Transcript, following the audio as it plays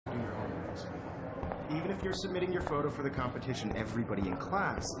answers. Even if you're submitting your photo for the competition, everybody in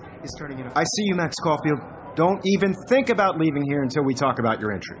class is turning in a... I see you, Max Caulfield. Don't even think about leaving here until we talk about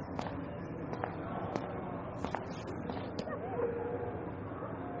your entry.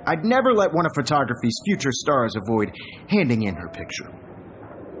 I'd never let one of photography's future stars avoid handing in her picture.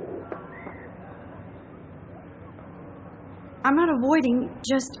 I'm not avoiding,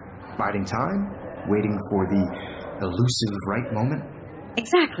 just... Biding time? Waiting for the elusive right moment?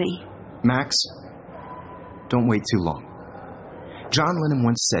 Exactly. Max, don't wait too long. John Lennon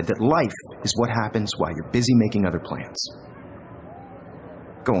once said that life is what happens while you're busy making other plans.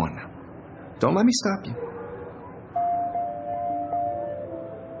 Go on now. Don't let me stop you.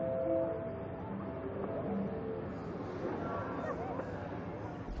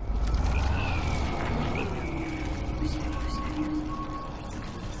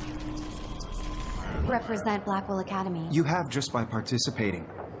 Represent Blackwell Academy. You have just by participating,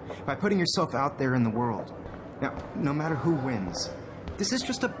 by putting yourself out there in the world. Now, no matter who wins, this is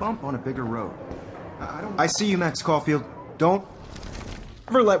just a bump on a bigger road. I see you, Max Caulfield. Don't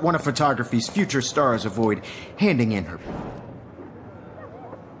ever let one of photography's future stars avoid handing in her...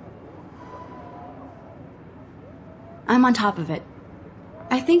 I'm on top of it.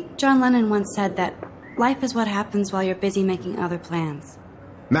 I think John Lennon once said that life is what happens while you're busy making other plans.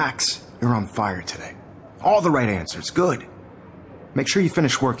 Max, you're on fire today. All the right answers. Good. Make sure you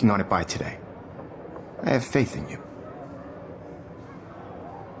finish working on it by today. I have faith in you.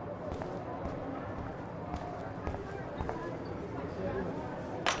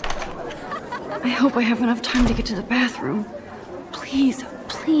 I hope I have enough time to get to the bathroom. Please,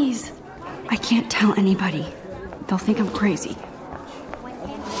 please. I can't tell anybody. They'll think I'm crazy.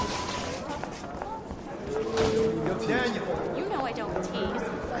 Daniel. You know I don't tease.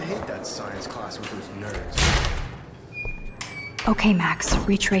 I hate that science class with those nerds. Okay, Max,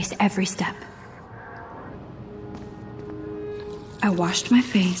 retrace every step. I washed my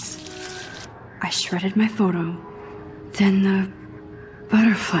face. I shredded my photo. Then the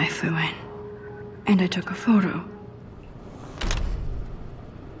butterfly flew in. And I took a photo.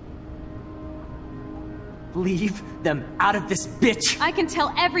 Leave them out of this bitch! I can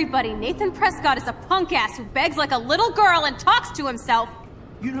tell everybody Nathan Prescott is a punk ass who begs like a little girl and talks to himself.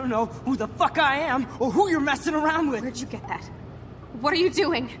 You don't know who the fuck I am or who you're messing around with. Where'd you get that? What are you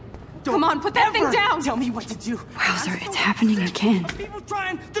doing? Come on, put that thing down! Tell me what to do. Wowzer, it's happening again. People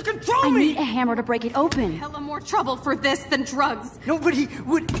trying to control I me! need a hammer to break it open. Hella more trouble for this than drugs. Nobody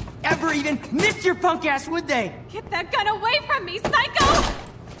would ever even miss your punk ass, would they? Get that gun away from me, psycho!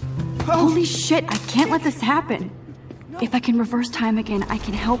 Holy shit, I can't let this happen. If I can reverse time again, I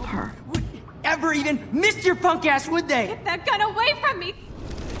can help her. Would ever even miss your punk ass, would they? Get that gun away from me!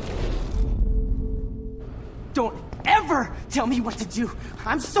 Don't ever tell me what to do.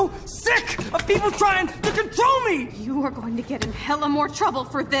 I'm so sick of people trying to control me! You are going to get in hella more trouble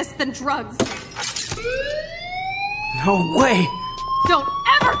for this than drugs. No way! Don't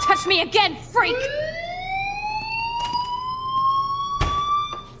ever touch me again, freak!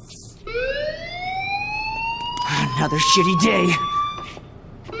 Another shitty day.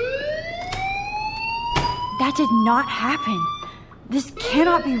 That did not happen. This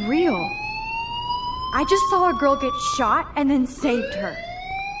cannot be real. I just saw a girl get shot and then saved her.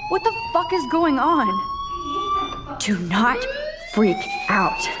 What the fuck is going on? Do not freak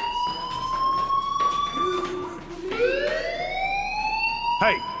out.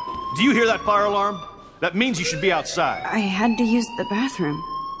 Hey, do you hear that fire alarm? That means you should be outside. I had to use the bathroom.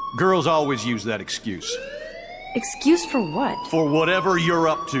 Girls always use that excuse. Excuse for what? For whatever you're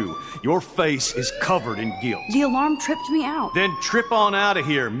up to. Your face is covered in guilt. The alarm tripped me out. Then trip on out of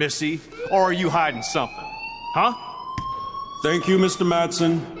here, missy. Or are you hiding something? Huh? Thank you, Mr.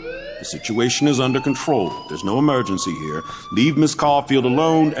 Madsen. The situation is under control. There's no emergency here. Leave Miss Caulfield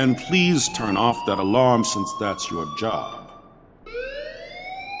alone, and please turn off that alarm since that's your job.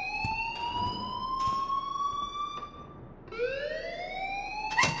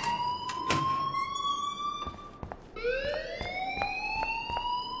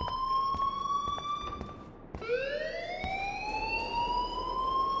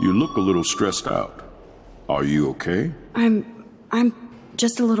 You look a little stressed out. Are you okay? I'm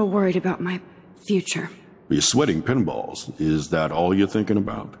just a little worried about my future. You're sweating pinballs. Is that all you're thinking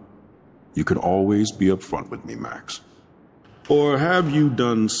about? You can always be upfront with me, Max. Or have you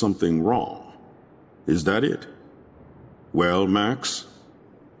done something wrong? Is that it? Well, Max,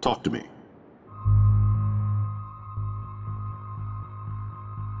 talk to me.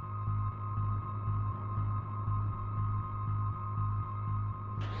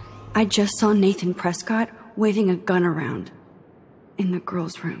 I just saw Nathan Prescott waving a gun around. in the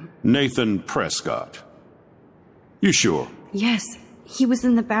girls' room. Nathan Prescott. You sure? Yes, he was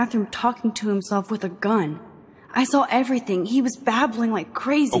in the bathroom talking to himself with a gun. I saw everything. He was babbling like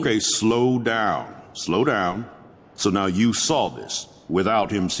crazy. Okay, slow down. Slow down. So now you saw this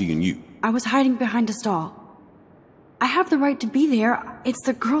without him seeing you. I was hiding behind a stall. I have the right to be there. It's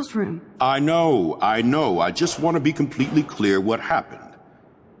the girls' room. I know. I just want to be completely clear what happened.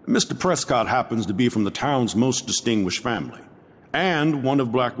 Mr. Prescott happens to be from the town's most distinguished family, and one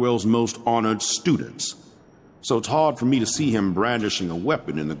of Blackwell's most honored students. So it's hard for me to see him brandishing a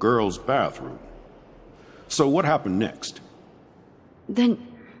weapon in the girls' bathroom. So what happened next? Then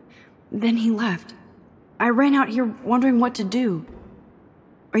he left. I ran out here wondering what to do.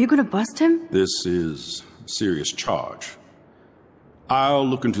 Are you gonna bust him? This is a serious charge. I'll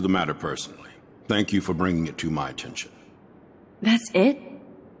look into the matter personally. Thank you for bringing it to my attention. That's it?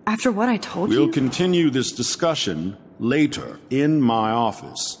 After what I told you? We'll continue this discussion later in my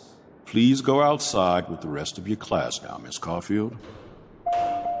office. Please go outside with the rest of your class now, Miss Caulfield.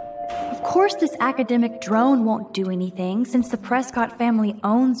 Of course this academic drone won't do anything, since the Prescott family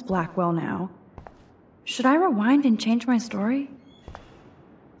owns Blackwell now. Should I rewind and change my story?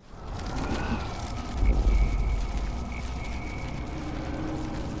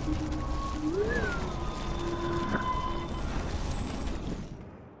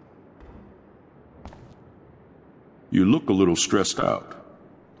 You look a little stressed out.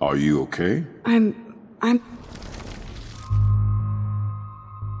 Are you okay?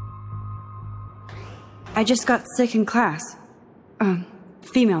 I just got sick in class.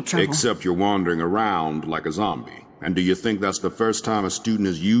 Female trouble. Except you're wandering around like a zombie. And do you think that's the first time a student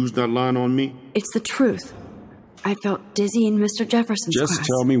has used that line on me? It's the truth. I felt dizzy in Mr. Jefferson's class. Just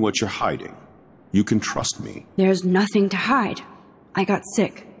tell me what you're hiding. You can trust me. There's nothing to hide. I got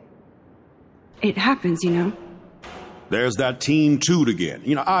sick. It happens, you know. There's that Team Toot again.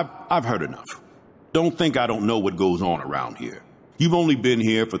 You know, I've heard enough. Don't think I don't know what goes on around here. You've only been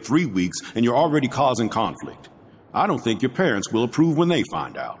here for 3 weeks, and you're already causing conflict. I don't think your parents will approve when they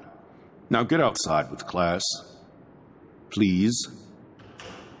find out. Now get outside with class. Please.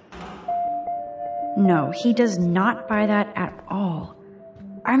 No, he does not buy that at all.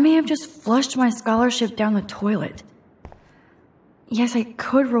 I may have just flushed my scholarship down the toilet. Yes, I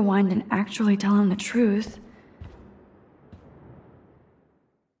could rewind and actually tell him the truth.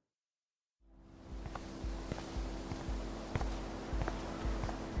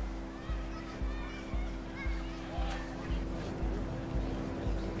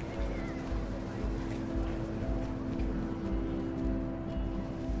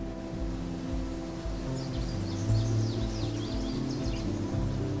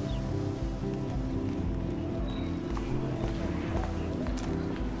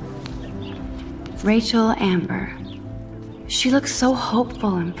 Rachel Amber. She looks so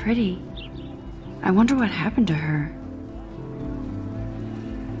hopeful and pretty. I wonder what happened to her.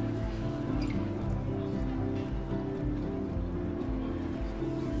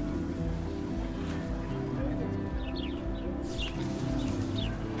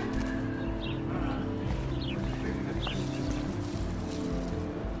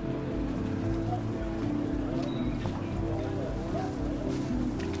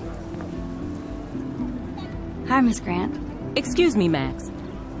 Hi, Miss Grant. Excuse me, Max.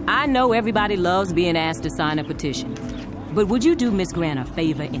 I know everybody loves being asked to sign a petition, but would you do Miss Grant a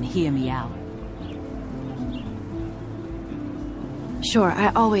favor and hear me out? Sure,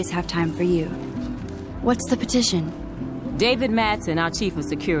 I always have time for you. What's the petition? David Madsen, our chief of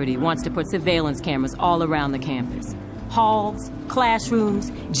security, wants to put surveillance cameras all around the campus. Halls,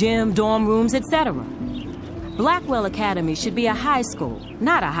 classrooms, gym, dorm rooms, etc. Blackwell Academy should be a high school,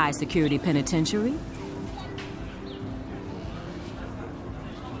 not a high-security penitentiary.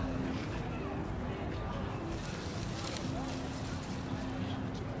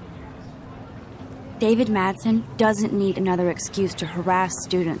 David Madsen doesn't need another excuse to harass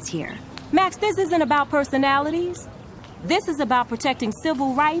students here. Max, this isn't about personalities. This is about protecting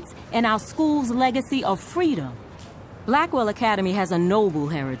civil rights and our school's legacy of freedom. Blackwell Academy has a noble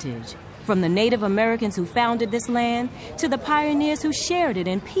heritage, from the Native Americans who founded this land to the pioneers who shared it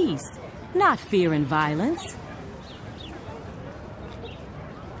in peace, not fear and violence.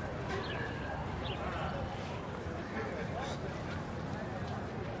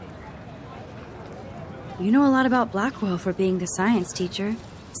 You know a lot about Blackwell for being the science teacher.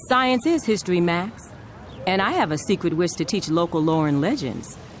 Science is history, Max. And I have a secret wish to teach local lore and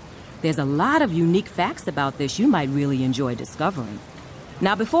legends. There's a lot of unique facts about this you might really enjoy discovering.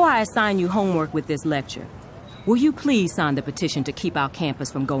 Now, before I assign you homework with this lecture, will you please sign the petition to keep our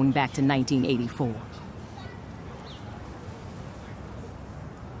campus from going back to 1984?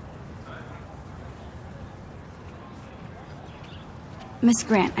 Miss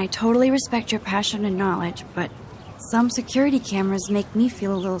Grant, I totally respect your passion and knowledge, but some security cameras make me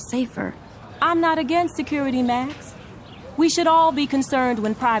feel a little safer. I'm not against security, Max. We should all be concerned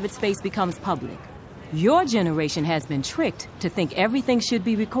when private space becomes public. Your generation has been tricked to think everything should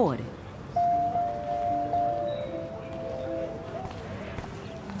be recorded.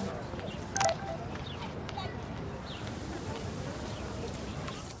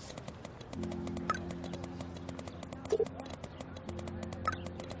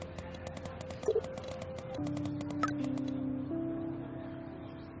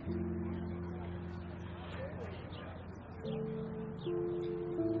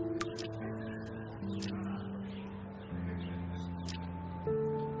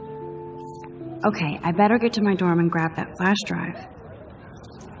 Okay, I better get to my dorm and grab that flash drive.